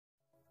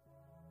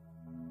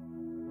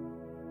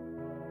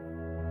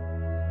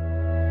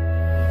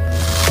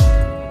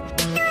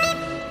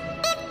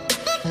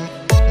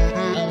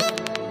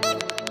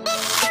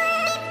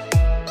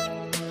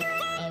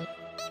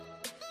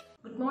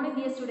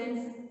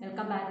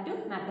welcome back to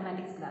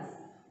mathematics class.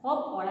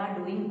 Hope all are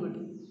doing good.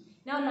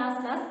 Now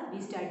last class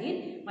we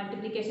studied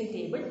multiplication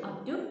table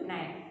up to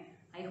 9.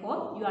 I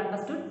hope you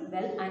understood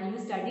well and you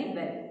studied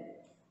well.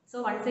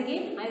 So once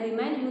again I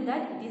remind you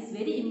that it is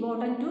very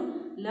important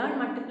to learn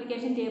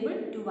multiplication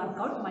table to work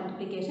out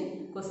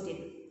multiplication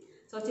question.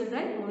 So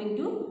children, moving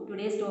to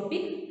today's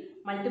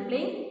topic,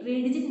 multiplying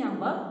 3-digit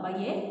number by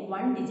a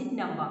 1-digit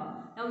number.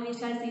 Now we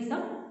shall see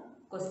some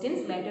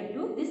questions related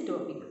to this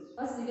topic.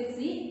 First we will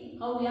see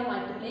how we are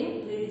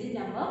multiplying 3-digit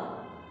number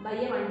by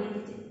a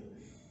 1-digit.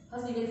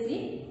 First we will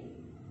see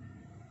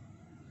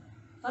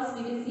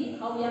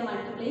how we are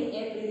multiplying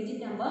a 3-digit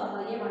number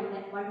by a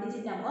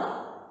 1-digit number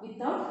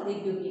without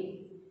regrouping.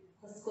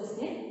 First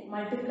question,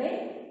 multiply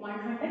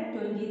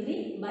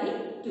 123 by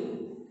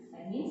 2.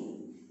 That means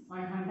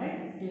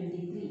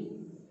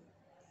 123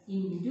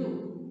 into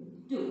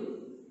 2.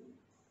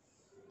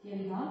 Here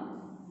we have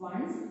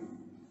ones,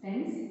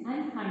 tens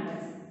and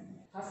hundreds.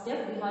 First step,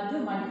 we have to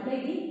multiply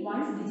the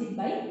ones digit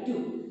by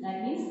 2.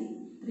 That means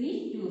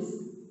 3 2's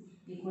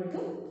equal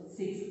to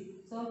 6.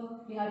 So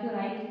we have to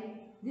write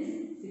this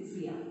 6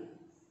 here.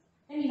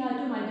 And we have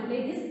to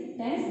multiply this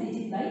tens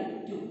digit by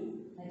 2.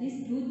 That is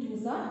 2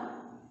 2's are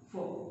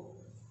 4.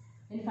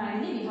 And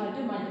finally we have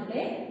to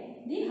multiply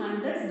the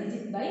hundreds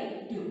digit by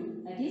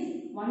 2. That is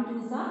 1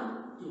 2's are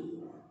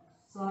 2.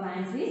 So our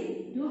answer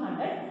is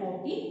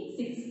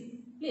 246.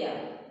 Clear?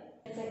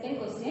 The second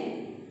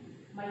question.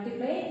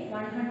 Multiply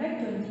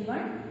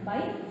 121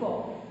 by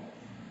 4.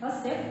 First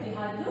step, we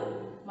have to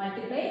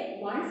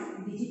multiply ones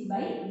digit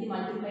by the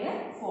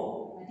multiplier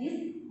 4. That is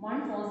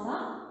 1 4's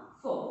are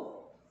 4.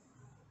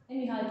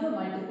 And we have to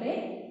multiply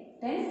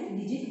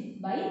tens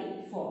digit by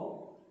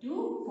 4.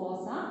 2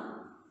 4's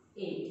are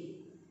 8.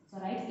 So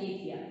write 8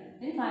 here.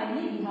 And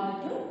finally, we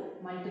have to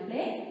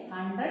multiply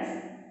hundreds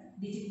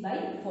digit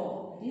by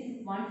 4. That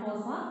is 1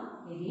 4's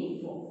are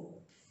again 4.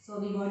 So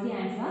we got the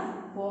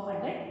answer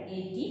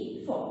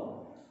 484.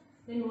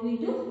 Then moving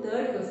to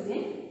third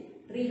question,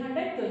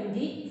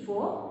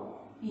 324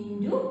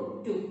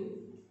 into 2.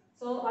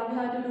 So what we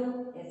have to do?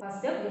 Yes, first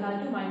step we have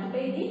to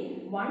multiply the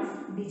ones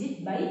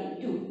digit by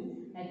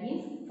 2. That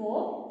means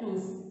 4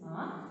 2's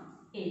are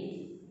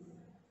 8.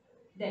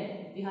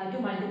 Then we have to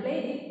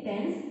multiply the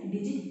tens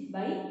digit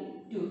by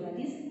 2. That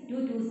is 2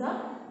 2's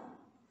are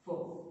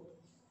 4.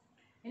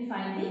 And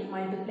finally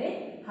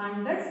multiply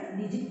hundreds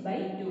digit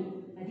by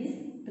 2. That is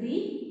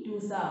 3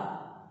 2's are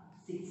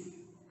 6.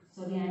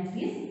 So the answer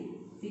is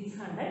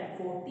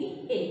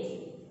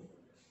 648.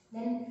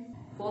 Then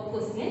fourth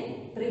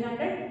question,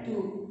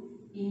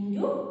 302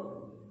 into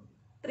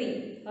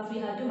 3. First we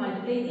have to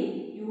multiply the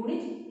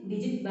unit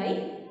digit by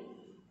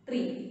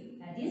 3.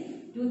 That is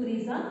 2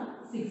 3's are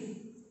 6.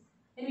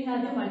 Then we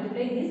have to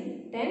multiply this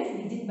tens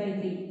digit by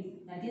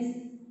 3. That is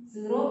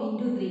 0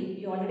 into 3.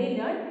 We already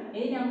learned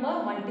any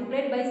number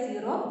multiplied by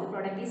 0, the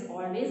product is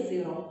always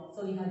 0.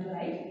 So we have to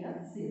write here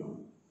 0.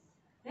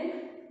 Then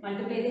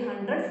multiply the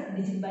hundreds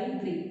digit by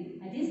 3.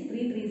 That is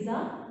 3 3's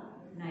are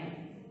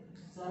 9.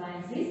 So our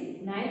answer is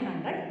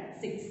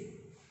 906.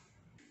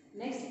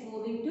 Next,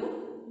 moving to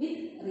with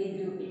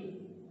regrouping.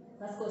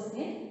 First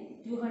question,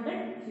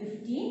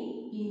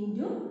 215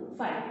 into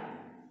 5.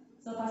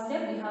 So first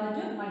step we have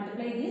to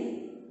multiply this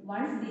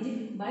ones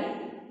digit by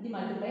the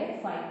multiplier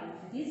 5.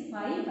 That is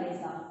 5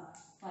 5's are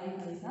 5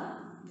 5's are,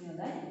 you know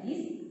that it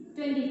is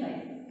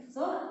 25.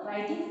 So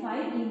writing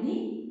 5 in the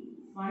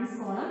ones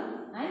column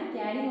and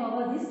carrying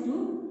over this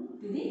 2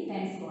 to the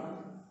tens column.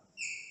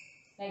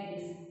 Like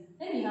this.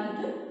 Then we have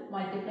to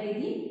multiply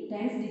the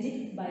tens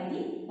digit by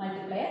the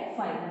multiplier 5.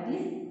 That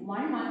is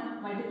 1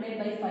 multiplied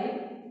by 5.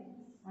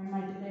 1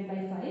 multiplied by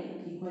 5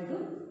 equal to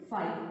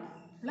 5.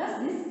 Plus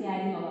this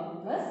carrying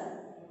over plus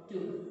 2.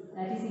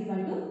 That is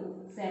equal to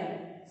 7.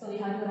 So we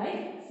have to write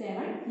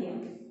 7 here.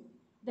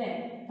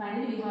 Then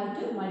finally we have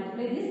to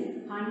multiply this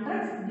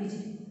hundreds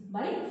digit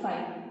by 5.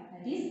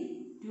 That is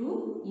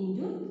 2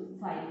 into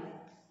 5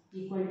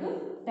 equal to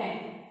 10.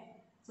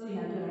 So we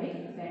have to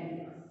write 10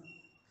 here.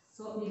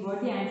 So we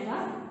got the answer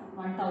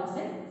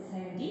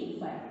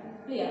 1075.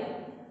 Clear?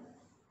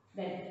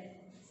 Then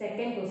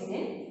second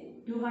question,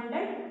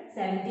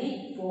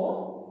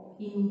 274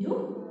 into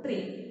 3.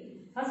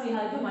 First we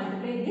have to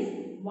multiply this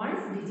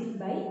ones digit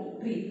by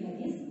 3. That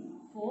is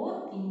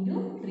 4 into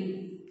 3.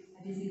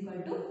 That is equal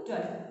to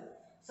 12.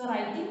 So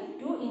writing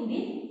 2 in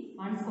the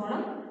ones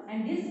column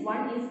and this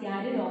 1 is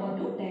carried over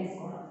to tens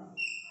column.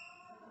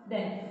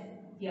 Then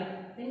here,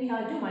 then we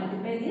have to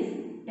multiply this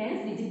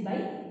tens digit by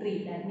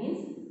 3. That means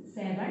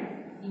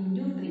 7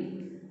 into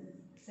 3.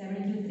 7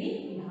 into 3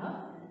 we have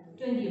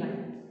 21.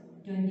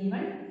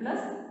 21 plus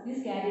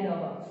this carried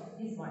over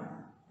is 1.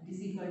 That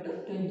is equal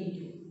to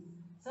 22.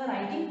 So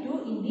writing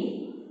 2 in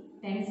the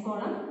tens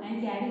column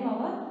and carrying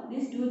over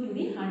this 2 to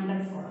the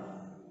hundreds column.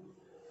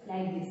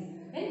 Like this.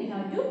 Then we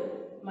have to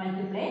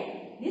multiply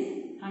this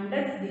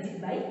hundreds digit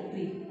by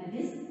 3. That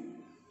is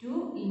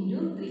 2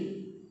 into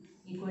 3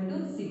 equal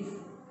to 6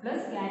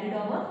 plus carried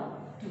over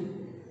 2.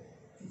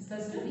 6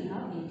 plus 2 we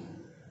have 8.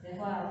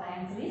 Therefore our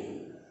answer is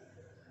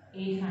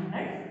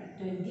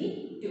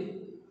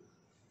 822.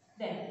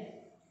 Then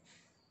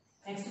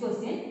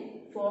question,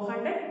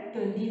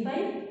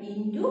 425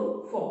 into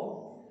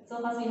 4. So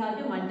first we have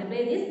to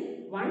multiply this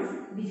ones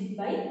digit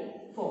by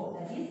 4.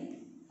 That is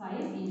 5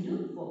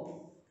 into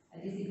 4.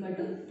 That is equal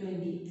to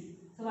 20.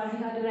 So what we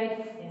have to write?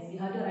 Yes, we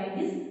have to write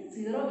this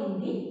 0 in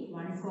the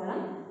ones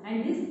column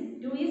and this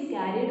 2 is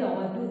carried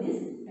over to this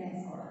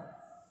tens column.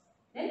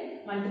 Then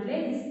multiply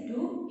this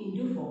 2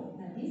 into 4.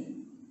 That is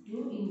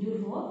 2 into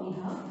 4 we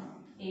have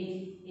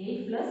 8.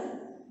 8 plus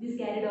this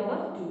carried over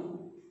 2.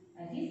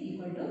 That is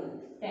equal to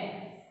 10.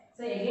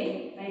 So again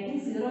writing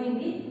 0 in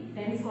the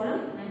tens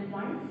column and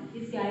 1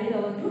 is carried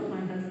over to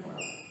hundreds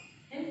column.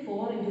 Then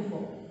 4 into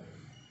 4.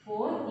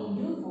 4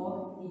 into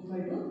 4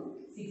 equal to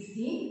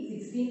 16.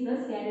 16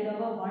 plus carried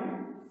over 1,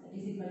 that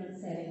is equal to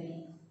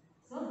 70.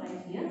 So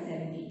write here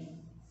 70.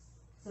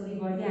 So we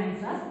got the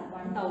answer as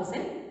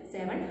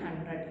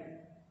 1700.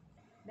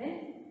 Then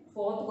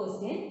fourth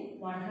question,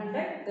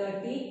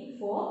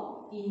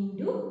 134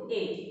 into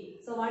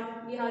 8. So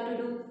what we have to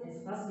do? Yes,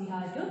 first we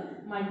have to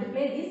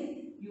multiply this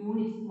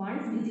unit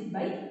ones digit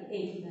by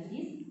 8. That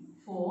is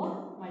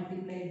 4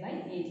 multiplied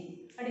by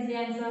 8. What is the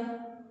answer?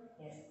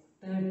 Yes,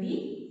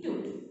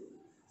 32.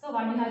 So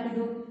what we have to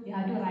do? We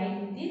have to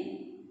write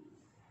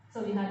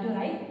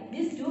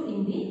this 2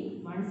 in the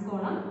ones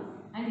column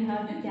and we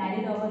have to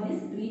carry over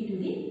this 3 to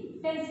the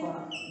tens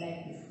column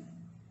like this.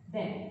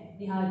 Then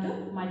we have to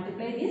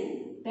multiply this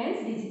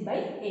tens digit by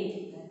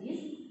 8. That is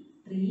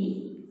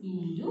 3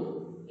 into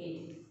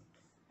 8.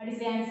 What is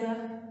the answer?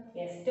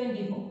 Yes,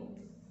 24.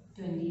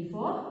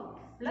 24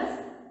 plus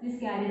this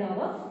carried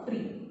over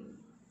 3.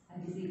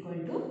 That is equal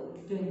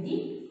to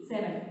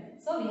 27.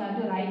 So we have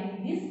to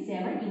write this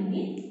 7 in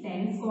the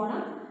tens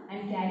column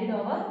and carried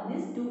over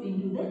this 2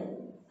 into the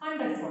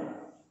hundreds column.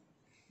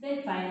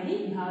 Then finally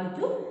we have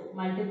to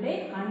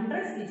multiply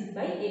hundreds digit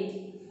by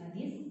 8. That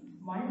is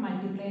 1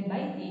 multiplied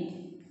by 8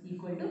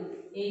 equal to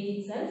 8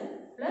 itself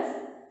plus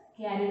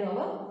carried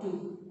over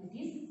 2. That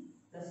is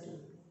plus 2.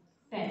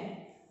 10.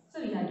 So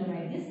we have to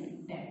write this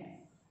 10.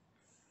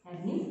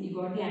 That means we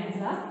got the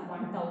answer as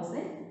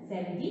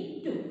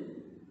 1072.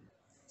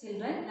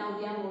 Children, now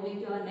we are moving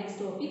to our next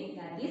topic,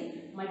 that is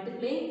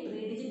multiplying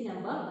 3-digit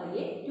number by a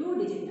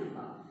 2-digit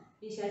number.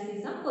 We shall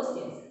see some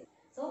questions.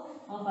 So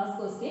our first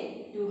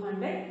question,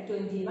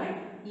 221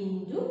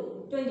 into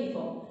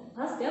 24.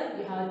 First step,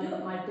 we have to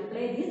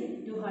multiply this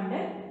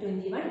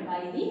 221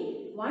 by the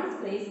ones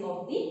place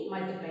of the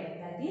multiplier,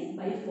 that is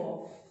by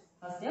 4.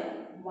 First step,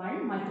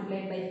 1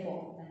 multiplied by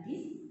 4, that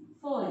is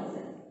 4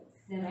 itself.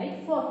 Then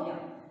write 4 here.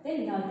 Then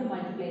we have to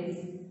multiply this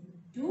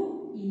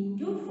 2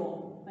 into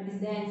 4. What is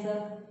the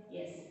answer?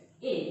 Yes,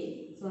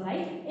 8. So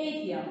write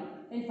 8 here.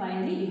 Then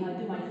finally we have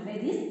to multiply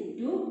this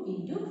 2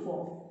 into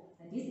 4.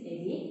 That is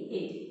again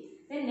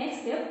 8. Then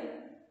next step,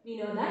 we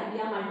know that we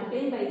are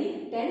multiplying by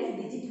the tens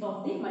digit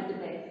of the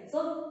multiplier. So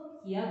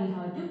here we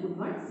have to put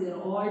 1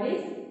 0.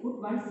 Always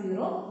put 1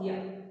 0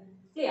 here.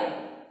 Clear?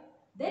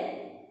 Then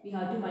we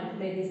have to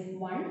multiply this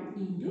 1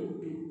 into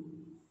 2.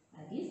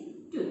 That is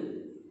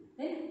 2.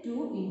 Then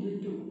 2 into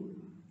 2.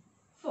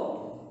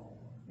 4.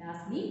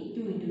 Lastly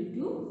 2 into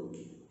 2.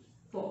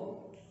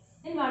 4.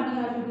 Then what we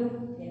have to do?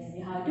 Yes,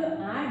 we have to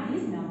add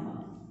this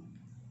number.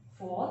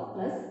 4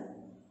 plus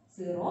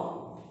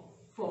 0,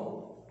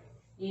 4.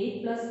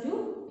 8 plus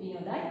 2, we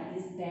know that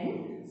is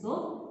 10.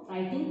 So,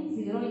 writing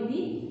 0 in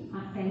the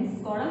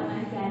tens column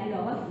and carried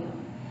over here.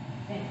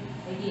 Then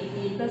again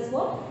 8 plus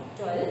 4,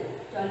 12.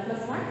 12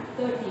 plus 1,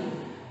 13.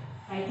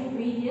 Writing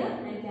 3 here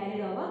and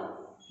carried over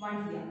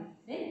 1 here.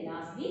 Then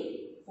lastly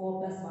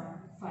 4 plus 1,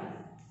 5.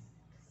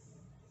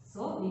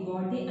 So, we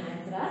got the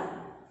answer as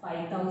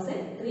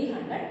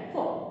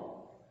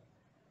 5304.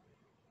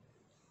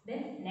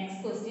 Then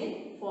next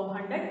question,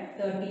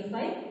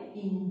 435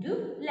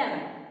 into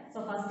 11.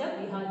 So first step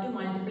we have to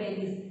multiply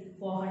this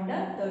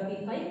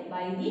 435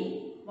 by the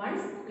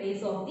ones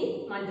place of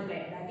the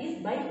multiplier, that is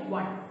by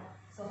 1.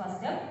 So first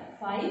step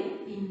 5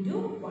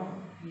 into 1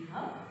 we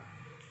have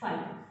 5.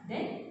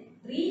 Then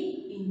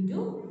 3 into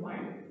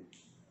 1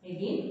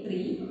 again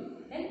 3.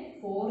 Then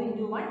 4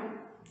 into 1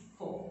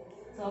 4.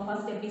 So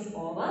first step is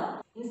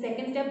over. In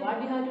second step what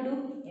we have to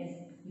do? Yes,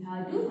 we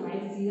have to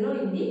write 0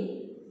 in the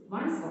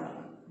ones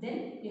column.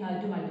 Then we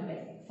have to multiply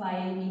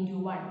 5 into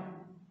 1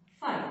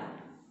 5.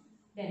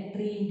 Then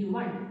 3 into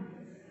 1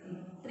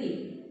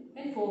 3.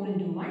 Then 4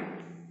 into 1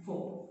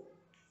 4.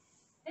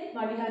 Then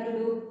what we have to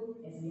do?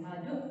 Yes, we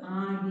have to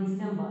add this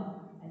number.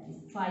 That is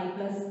 5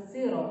 plus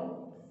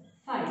 0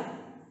 5.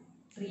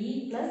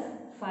 3 plus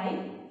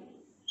 5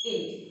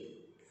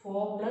 8.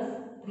 4 plus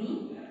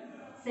 3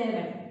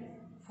 7.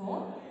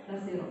 4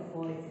 plus 0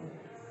 4 itself.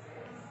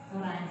 So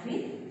our answer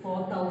is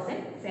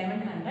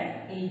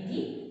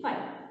 4785.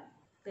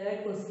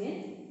 Third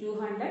question,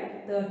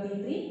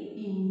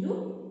 233 into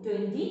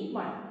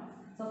 21.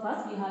 So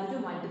first we have to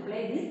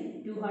multiply this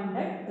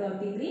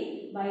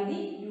 233 by the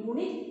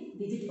unit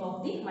digit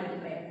of the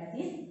multiplier, that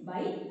is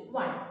by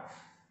 1.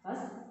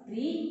 First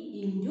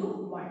 3 into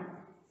 1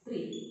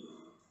 3.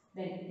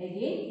 Then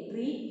again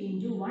 3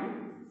 into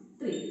 1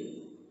 3.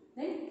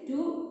 Then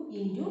 2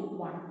 into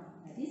 1,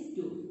 that is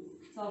 2.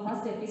 So So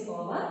first step is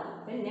over.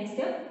 Then next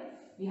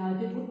step, we have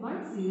to put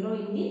one 0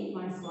 in the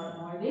ones column.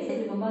 Always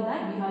remember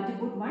that we have to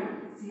put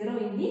one 0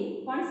 in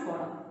the ones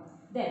column.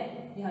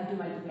 Then we have to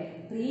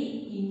multiply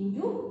 3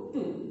 into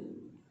 2,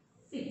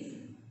 6.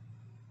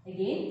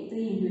 Again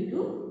 3 into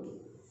 2,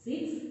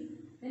 6.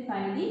 Then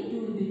finally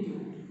 2 into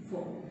 2,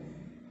 4.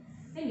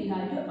 Then we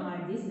have to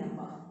add this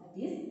number. That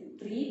is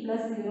 3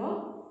 plus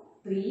 0,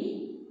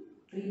 3.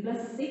 3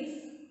 plus 6,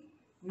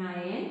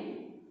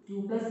 9.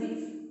 2 plus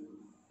 6,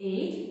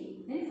 8.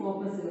 Then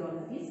 4 plus 0,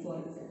 that is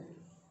 4 itself.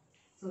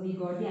 So we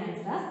got the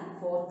answer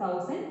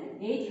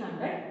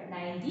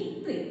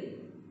 4893.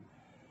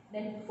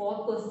 Then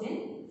fourth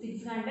question,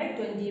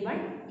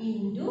 621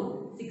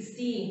 into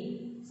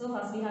 16. So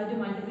first we have to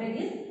multiply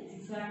this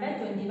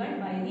 621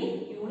 by the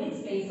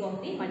units place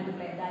of the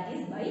multiplier, that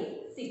is by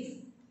 6.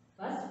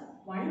 First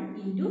 1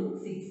 into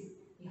 6,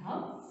 we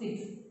have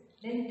 6.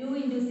 Then 2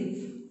 into 6.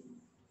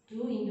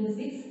 2 into 6,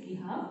 we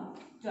have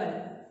 12.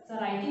 So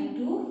writing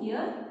 2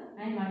 here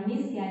and 1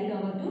 is carried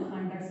over to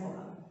hundreds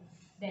column.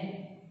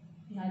 Then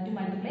we have to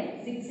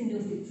multiply 6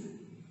 into 6.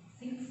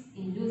 6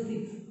 into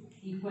 6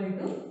 equal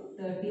to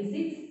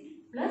 36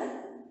 plus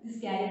this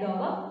carried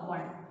over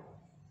 1.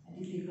 That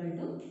is equal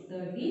to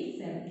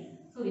 37.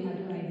 So we have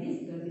to write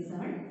this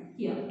 37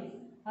 here.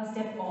 First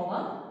step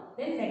over.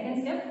 Then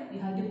second step, we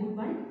have to put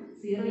one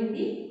 0 in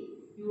the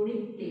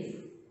unit place.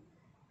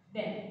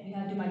 Then we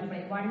have to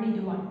multiply 1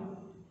 into 1.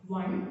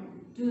 1,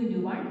 2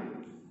 into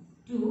 1,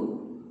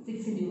 2,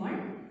 6 into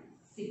 1,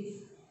 6.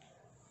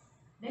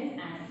 Then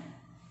add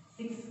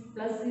 6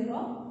 plus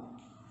 0,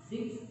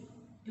 6,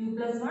 2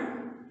 plus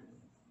 1,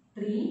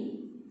 3,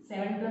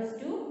 7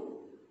 plus 2,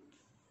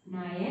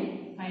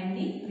 9,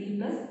 finally 3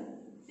 plus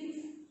 6,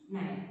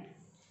 9.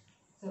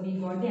 So we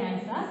got the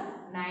answer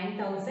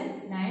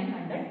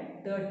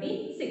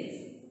 9936.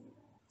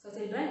 So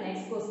children,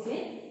 next question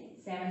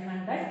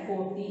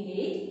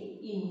 748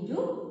 into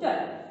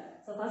 12.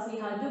 So first we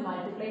have to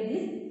multiply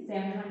this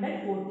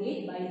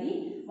 748 by the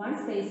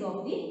ones place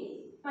of the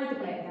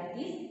multiplier, that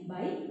is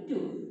by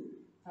 2.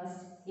 First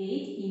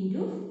 8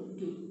 into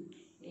 2.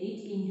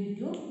 8 into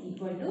 2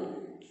 equal to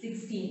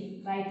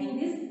 16. Writing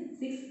this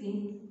 6 in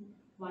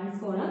ones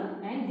column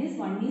and this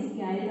 1 is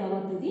carried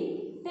over to the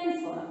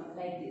tens column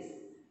like this.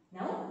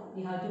 Now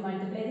we have to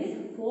multiply this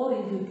 4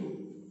 into 2.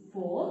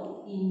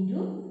 4 into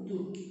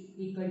 2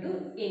 equal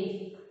to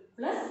 8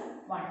 plus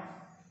 1.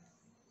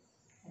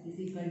 That is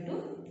equal to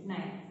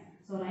 9.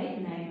 So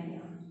write 9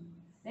 here.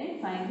 Then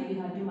finally we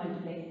have to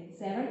multiply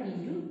 7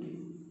 into 2.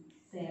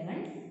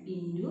 7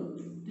 into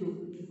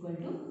 2 equal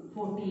to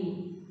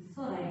 14.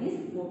 So write this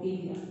 14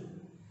 here.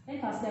 Then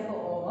first step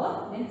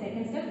over. Then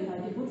second step we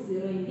have to put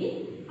 0 in the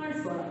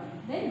ones column.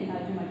 Then we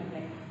have to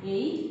multiply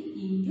 8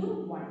 into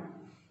 1.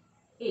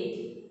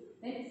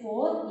 8. Then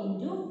 4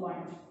 into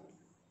 1.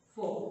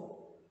 4.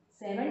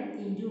 7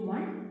 into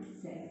 1.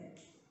 7.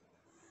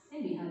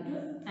 Then we have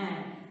to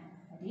add.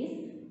 That is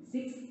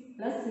 6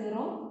 plus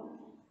 0.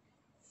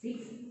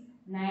 6.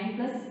 9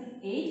 plus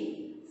 8.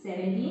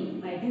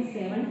 17. Writing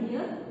 7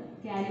 here.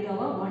 Carried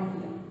over 1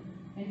 here.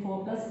 Then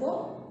 4 plus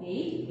 4. 8.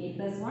 8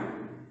 plus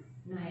 1.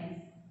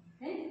 9.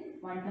 Then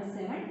 1 plus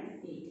 7.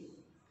 8.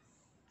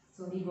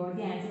 So we got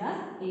the answer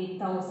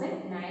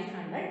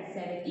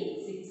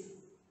 8976.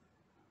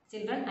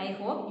 Children, I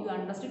hope you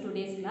understood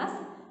today's class.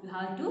 You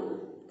have to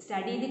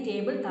study the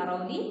table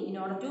thoroughly in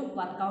order to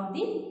work out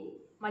the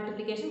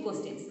multiplication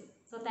questions.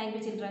 So thank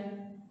you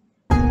children.